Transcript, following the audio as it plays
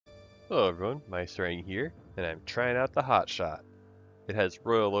Hello everyone, Meisterang here, and I'm trying out the Hot Shot. It has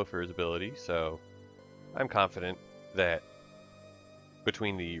Royal Loafers ability, so I'm confident that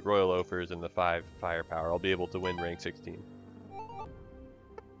between the Royal Loafers and the 5 firepower, I'll be able to win rank 16.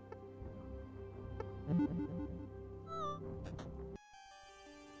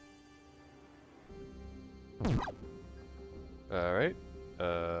 Alright,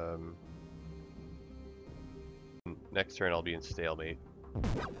 next turn I'll be in Stalemate.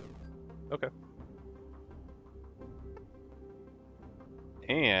 Okay.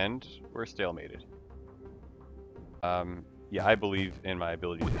 And we're stalemated. Yeah, I believe in my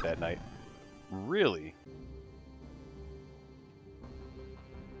ability to hit that knight. Really?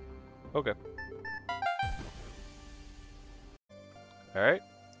 Okay. Alright.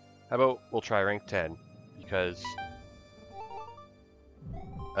 How about we'll try rank 10, because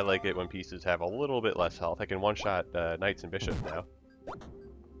I like it when pieces have a little bit less health. I can one-shot knights and bishops now.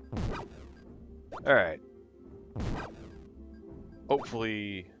 Alright.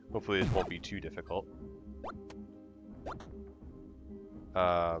 Hopefully this won't be too difficult.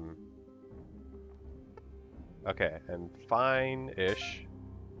 Okay, and fine-ish.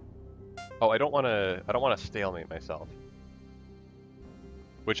 Oh, I don't want to stalemate myself.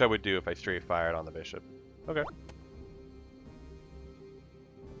 Which I would do if I straight fired on the bishop. Okay.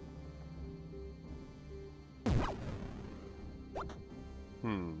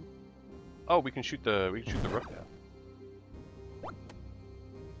 Oh, we can shoot the rook now.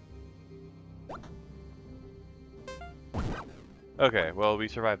 Okay, well, we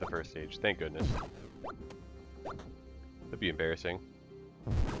survived the first stage. Thank goodness. That'd be embarrassing.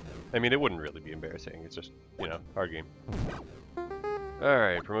 I mean, it wouldn't really be embarrassing. It's just, you know, hard game.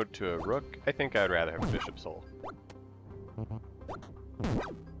 Alright, promote to a rook. I think I'd rather have a bishop soul.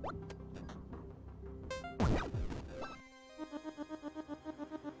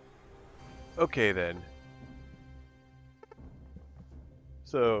 Okay, then.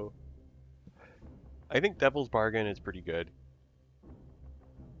 So, I think Devil's Bargain is pretty good.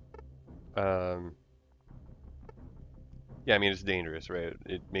 Yeah, I mean, it's dangerous, right?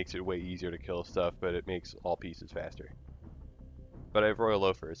 It makes it way easier to kill stuff, but it makes all pieces faster. But I have Royal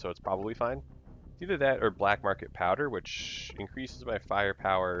Loafers, so it's probably fine. It's either that or Black Market Powder, which increases my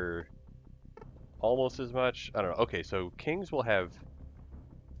firepower almost as much. I don't know. Okay, so Kings will have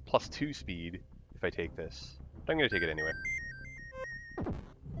 +2 speed if I take this. But I'm going to take it anyway.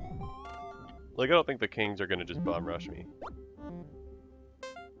 Like, I don't think the Kings are going to just bum rush me.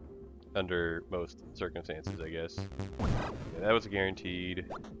 Under most circumstances, I guess. Yeah, that was guaranteed.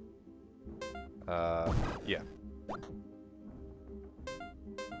 Yeah.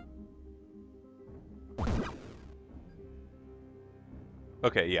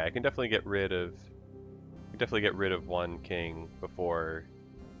 Okay, yeah, I can definitely get rid of one king before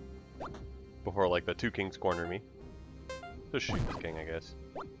like the 2 kings corner me. Just shoot this king, I guess.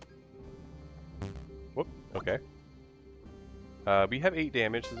 Whoop, okay. We have 8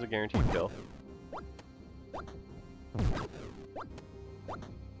 damage, this is a guaranteed kill.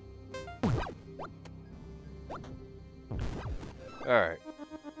 Alright.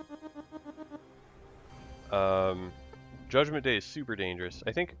 Judgment Day is super dangerous.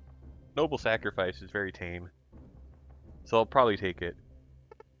 I think Noble Sacrifice is very tame. So I'll probably take it.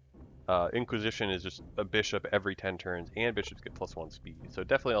 Inquisition is just a bishop every 10 turns, and bishops get +1 speed. So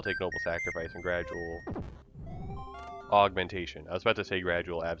definitely I'll take Noble Sacrifice and Gradual Augmentation. I was about to say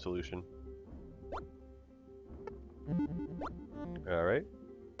Gradual Absolution. Alright.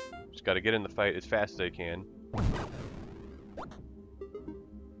 Just gotta get in the fight as fast as I can.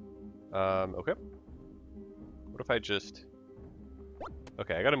 Okay. What if I just...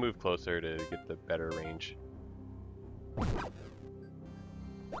 Okay, I gotta move closer to get the better range.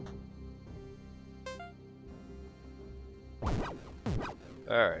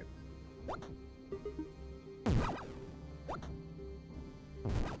 Alright.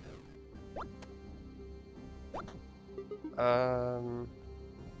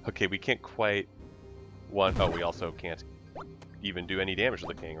 Okay, we can't quite... Oh, we also can't even do any damage to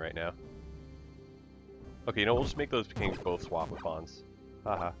the king right now. Okay, you know, we'll just make those kings both swap with pawns.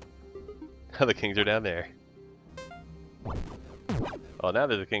 Haha. The kings are down there. Oh, now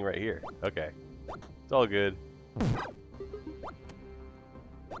there's a king right here. Okay. It's all good.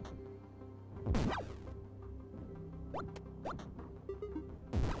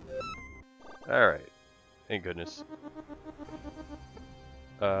 Alright. Thank goodness.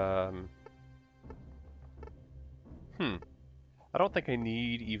 I don't think I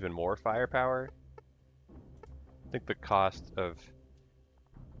need even more firepower. I think the cost of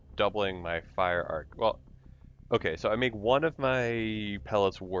doubling my fire arc... Well, Okay, so I make one of my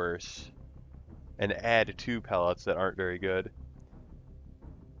pellets worse and add two pellets that aren't very good.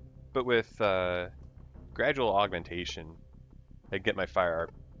 But with gradual augmentation, I get my fire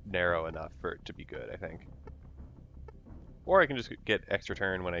narrow enough for it to be good, I think. Or I can just get extra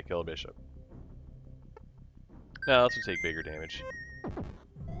turn when I kill a bishop. No, let's just take bigger damage.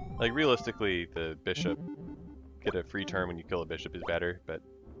 Like, realistically, the bishop, get a free turn when you kill a bishop is better, but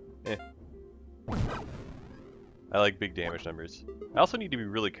eh. I like big damage numbers. I also need to be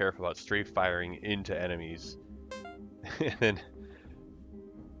really careful about strafe firing into enemies and then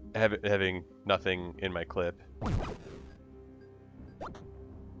having nothing in my clip.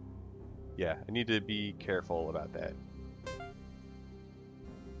 Yeah, I need to be careful about that.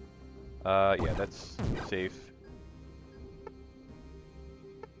 Yeah, that's safe.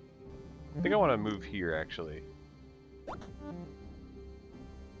 I think I want to move here, actually.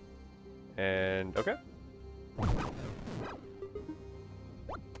 And, okay.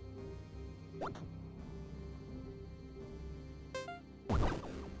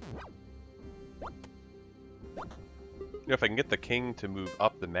 If I can get the king to move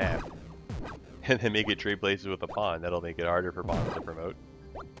up the map and then make it trade places with a pawn, that'll make it harder for pawns to promote.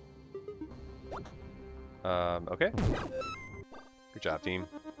 Okay. Good job, team.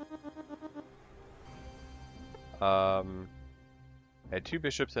 I had two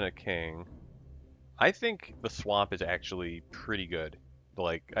bishops and a king. I think the swamp is actually pretty good.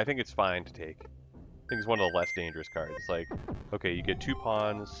 Like, I think it's fine to take. I think it's one of the less dangerous cards. It's like, okay, you get two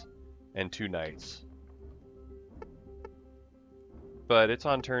pawns and two knights. But it's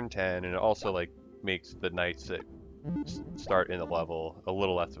on turn 10, and it also, like, makes the knights that start in the level a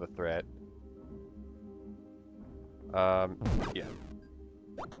little less of a threat. Yeah.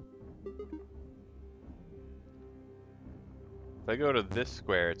 If I go to this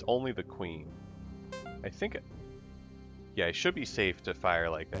square, it's only the queen. I think, yeah, I should be safe to fire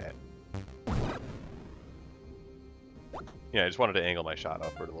like that. Yeah, I just wanted to angle my shot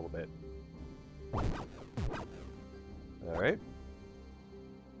upward a little bit. Alright.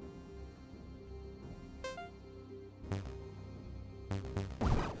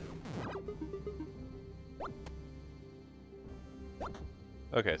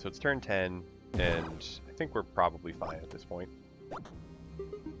 Okay, so it's turn 10, and I think we're probably fine at this point.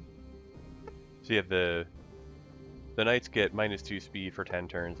 So yeah, the knights get -2 speed for 10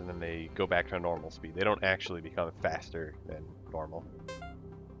 turns, and then they go back to normal speed. They don't actually become faster than normal.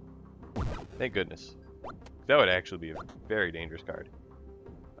 Thank goodness. That would actually be a very dangerous card.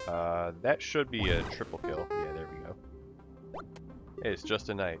 That should be a triple kill. Yeah, there we go. Hey, it's just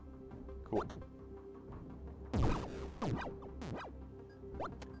a knight. Cool.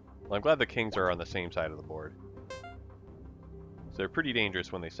 Well, I'm glad the kings are on the same side of the board. So they're pretty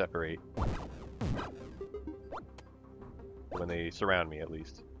dangerous when they separate. When they surround me, at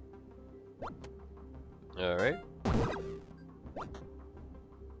least. Alright.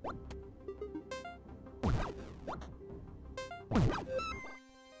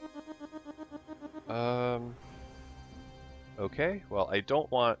 Okay, well, I don't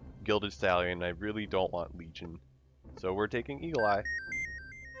want Gilded Stallion, I really don't want Legion. So we're taking Eagle Eye.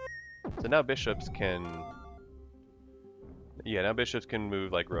 So now bishops can... Yeah, now bishops can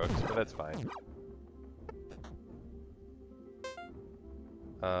move like rooks, but that's fine.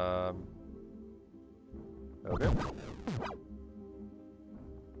 Okay.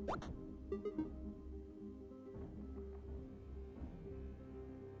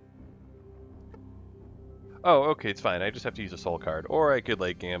 Oh, okay, it's fine. I just have to use a soul card. Or I could,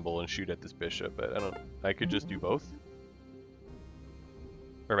 like, gamble and shoot at this bishop, but I could just do both.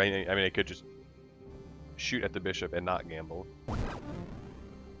 Or, I mean, I could just shoot at the bishop and not gamble.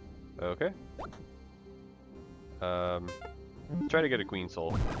 Okay. Try to get a queen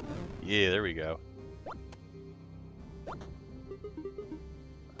soul. Yeah, there we go.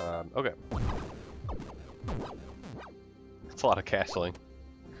 Okay. That's a lot of castling.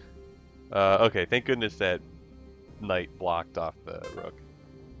 Okay, thank goodness that knight blocked off the rook.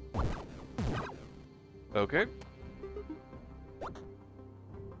 Okay.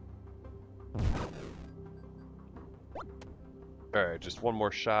 Alright, just one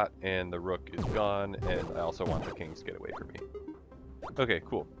more shot and the rook is gone, and I also want the kings to get away from me. Okay,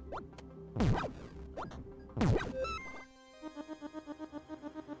 cool.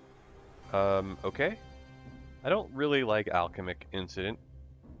 Okay. I don't really like Alchemic Incident.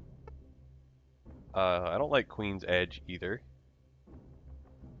 I don't like Queen's Edge either.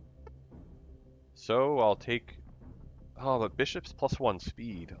 So I'll take... Oh, but Bishop's +1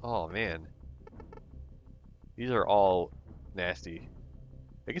 speed. Oh, man. These are all nasty.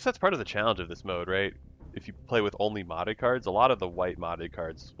 I guess that's part of the challenge of this mode, right? if you play with only modded cards, a lot of the white modded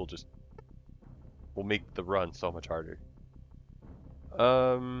cards will make the run so much harder.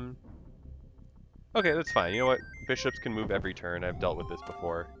 Okay, that's fine. You know what? Bishops can move every turn. I've dealt with this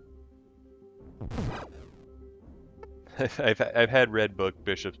before. I've had red book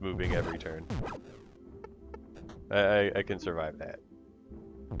bishops moving every turn. I can survive that.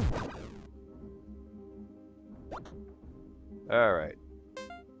 All right.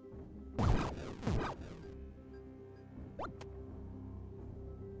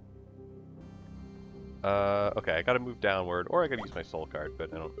 Okay, I gotta move downward, or I gotta use my soul card,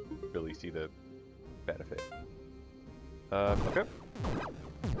 but I don't really see the benefit. Okay.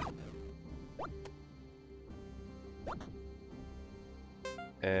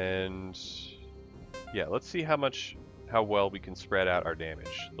 And yeah, let's see how well we can spread out our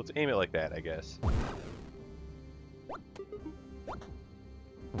damage. Let's aim it like that, I guess.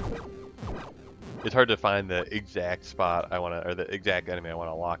 It's hard to find the exact spot I want to, or the exact enemy I want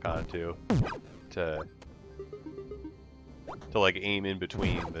to lock onto to like aim in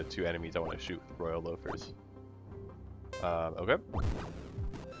between the two enemies I want to shoot with Royal Loafers. Okay.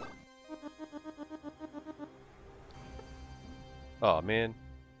 Oh man.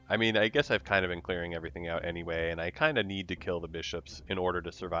 I mean, I guess I've kind of been clearing everything out anyway, and I kind of need to kill the bishops in order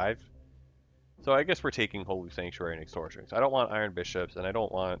to survive. So I guess we're taking Holy Sanctuary and Extortions. I don't want Iron Bishops, and I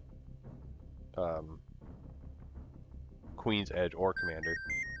don't want Queen's Edge or Commander.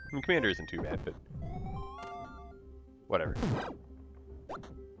 I mean, Commander isn't too bad, but whatever.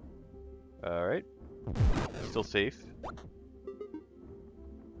 Alright. Still safe.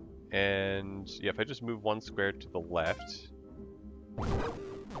 And yeah, if I just move one square to the left.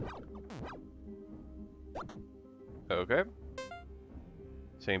 Okay.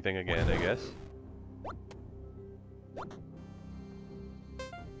 Same thing again, I guess.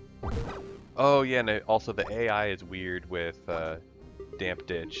 Oh yeah, and also the AI is weird with Damp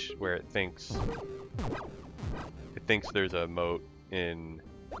Ditch, where it thinks there's a moat in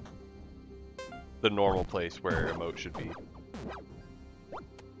the normal place where a moat should be.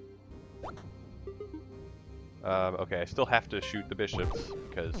 Okay, I still have to shoot the bishops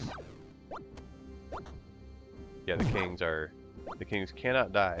because yeah, the kings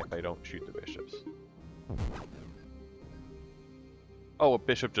cannot die if I don't shoot the bishops. Oh, a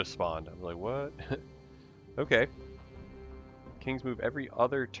bishop just spawned. I'm like, what? Okay. Kings move every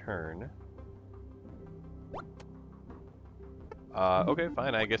other turn. Okay,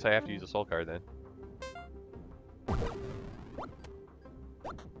 fine. I guess I have to use a soul card then.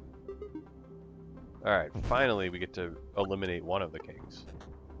 Alright, finally we get to eliminate one of the kings.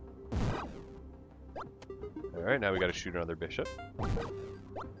 Alright, now we gotta shoot another bishop.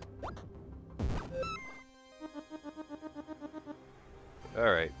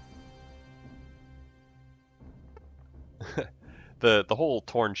 Alright. The whole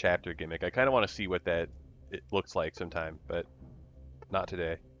torn chapter gimmick, I kind of want to see what it looks like sometime, but not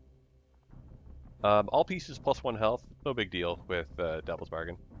today. All pieces plus 1 health, no big deal with Devil's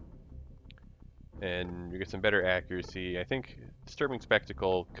Bargain. And you get some better accuracy. I think Disturbing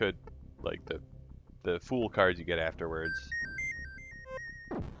Spectacle could, like, the Fool cards you get afterwards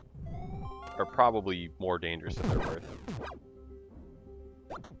are probably more dangerous than they're worth.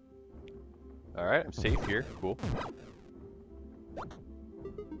 Alright, I'm safe here. Cool.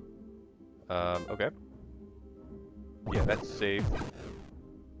 Okay. Yeah, that's safe.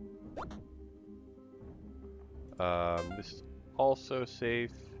 This is also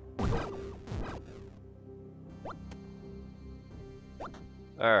safe.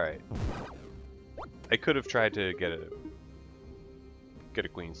 Alright. I could have tried to get a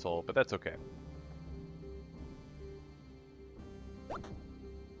Queen Soul, but that's okay.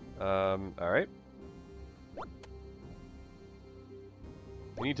 Alright.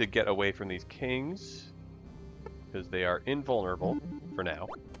 We need to get away from these kings, because they are invulnerable for now.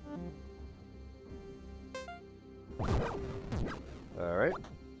 Alright.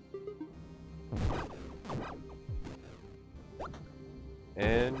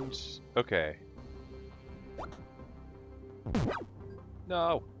 And, okay.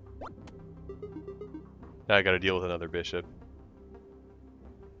 No! Now I gotta deal with another bishop.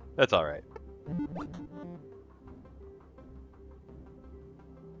 That's alright.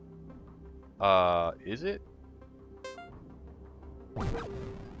 Is it?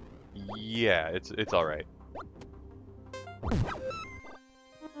 Yeah, it's alright.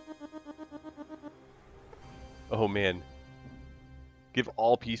 Oh man. Give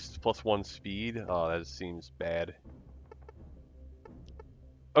all pieces plus 1 speed? Oh, that seems bad.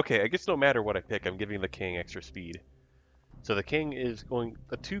 Okay, I guess no matter what I pick, I'm giving the king extra speed. So the king is going.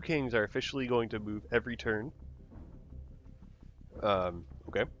 The two kings are officially going to move every turn.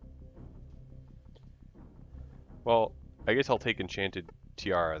 Okay. Well, I guess I'll take enchanted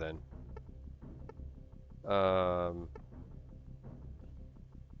tiara then.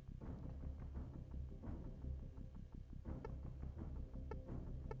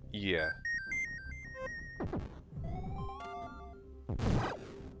 Yeah.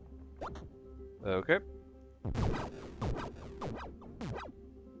 Okay.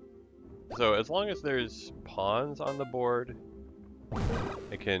 So as long as there's pawns on the board,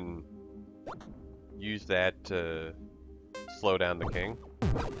 I can use that to slow down the king.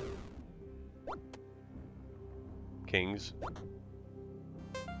 Kings.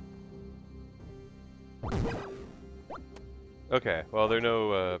 Okay, well there are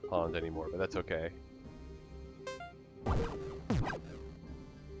no pawns anymore, but that's okay.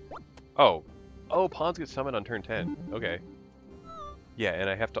 Oh. Oh, pawns get summoned on turn 10. Okay. Yeah, and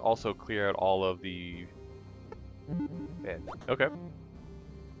I have to also clear out all of the... Man. Okay.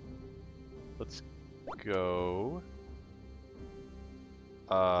 Let's go...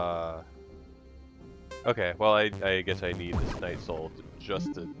 Okay, well I guess I need this Night Soul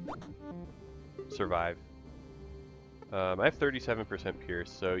just to survive. I have 37% Pierce,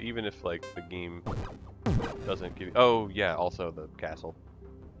 so even if like the game doesn't give... Oh yeah, also the castle.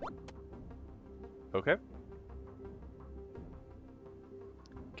 Okay.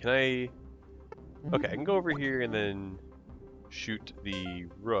 Can I... Okay, I can go over here and then shoot the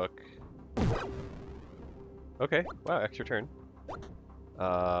rook. Okay, wow, extra turn.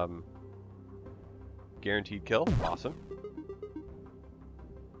 Guaranteed kill, awesome.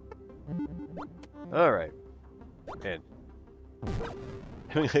 Alright. Man.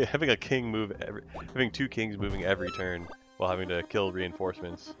 Having a king move having two kings moving every turn while having to kill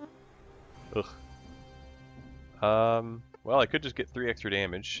reinforcements. Ugh. Well, I could just get 3 extra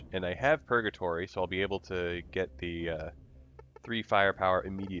damage, and I have Purgatory, so I'll be able to get the 3 firepower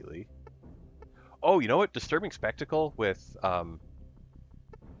immediately. Oh, you know what? Disturbing Spectacle with on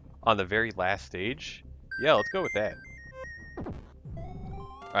the very last stage. Yeah, let's go with that.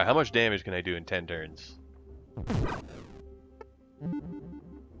 All right, how much damage can I do in 10 turns?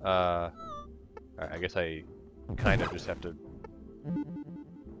 All right, I guess I kind of just have to.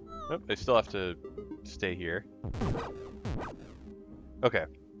 Nope, I still have to stay here. Okay.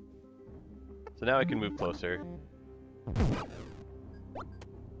 So now I can move closer.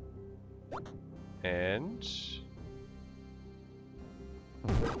 And...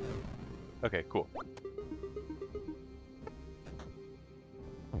 Okay, cool.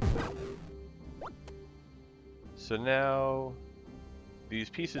 So now... These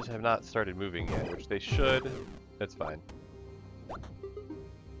pieces have not started moving yet, which they should. That's fine.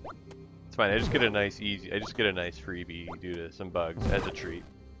 It's fine, I just get a nice freebie due to some bugs as a treat.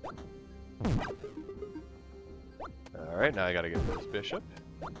 Alright, now I gotta get this bishop.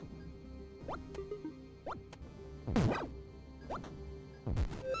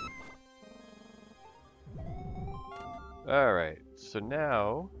 Alright, so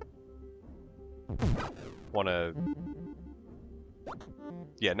now... Wanna...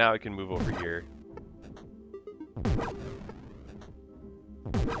 Yeah, now I can move over here.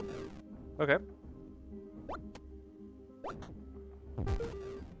 Okay.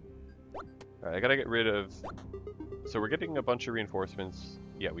 Alright, I gotta get rid of... So we're getting a bunch of reinforcements.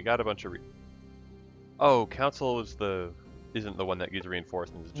 Yeah, we got a bunch of Oh, Council is isn't the one that gives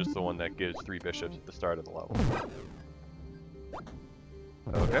reinforcements, it's just the one that gives 3 bishops at the start of the level.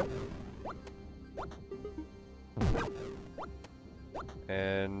 Okay.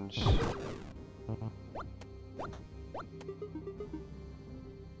 And...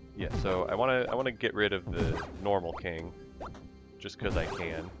 Yeah, so I wanna get rid of the normal king, just because I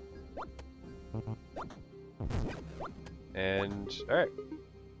can. And alright.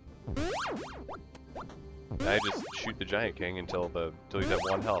 I just shoot the giant king until he's at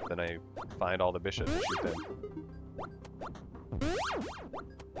 1 health, and I find all the bishops and shoot them.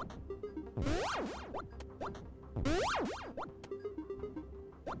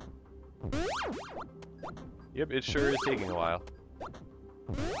 Yep, it sure is taking a while.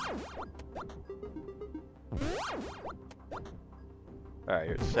 Alright,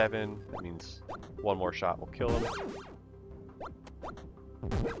 you're at 7. That means 1 more shot will kill him.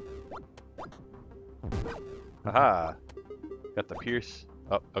 Haha! Got the pierce.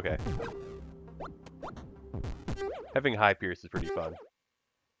 Oh, okay. Having high pierce is pretty fun.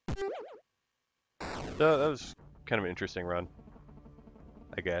 So that was kind of an interesting run,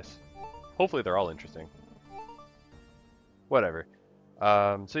 I guess. Hopefully they're all interesting. Whatever.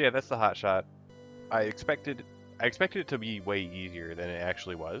 So yeah, that's the hot shot. I I expected it to be way easier than it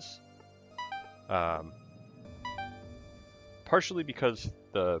actually was. Partially because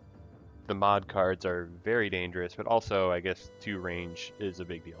the mod cards are very dangerous, but also I guess 2 range is a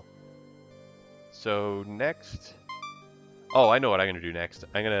big deal. So next, oh, I know what I'm gonna do next.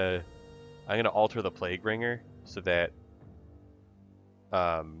 I'm gonna alter the Plague Bringer so that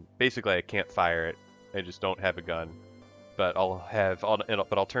basically I can't fire it. I just don't have a gun, but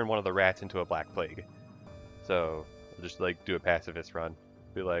I'll turn one of the rats into a Black Plague. So I'll just like do a pacifist run,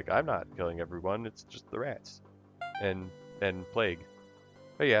 be like, I'm not killing everyone, it's just the rats and Plague.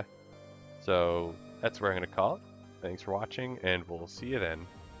 But yeah, so that's where I'm gonna call it. Thanks for watching, and we'll see you then.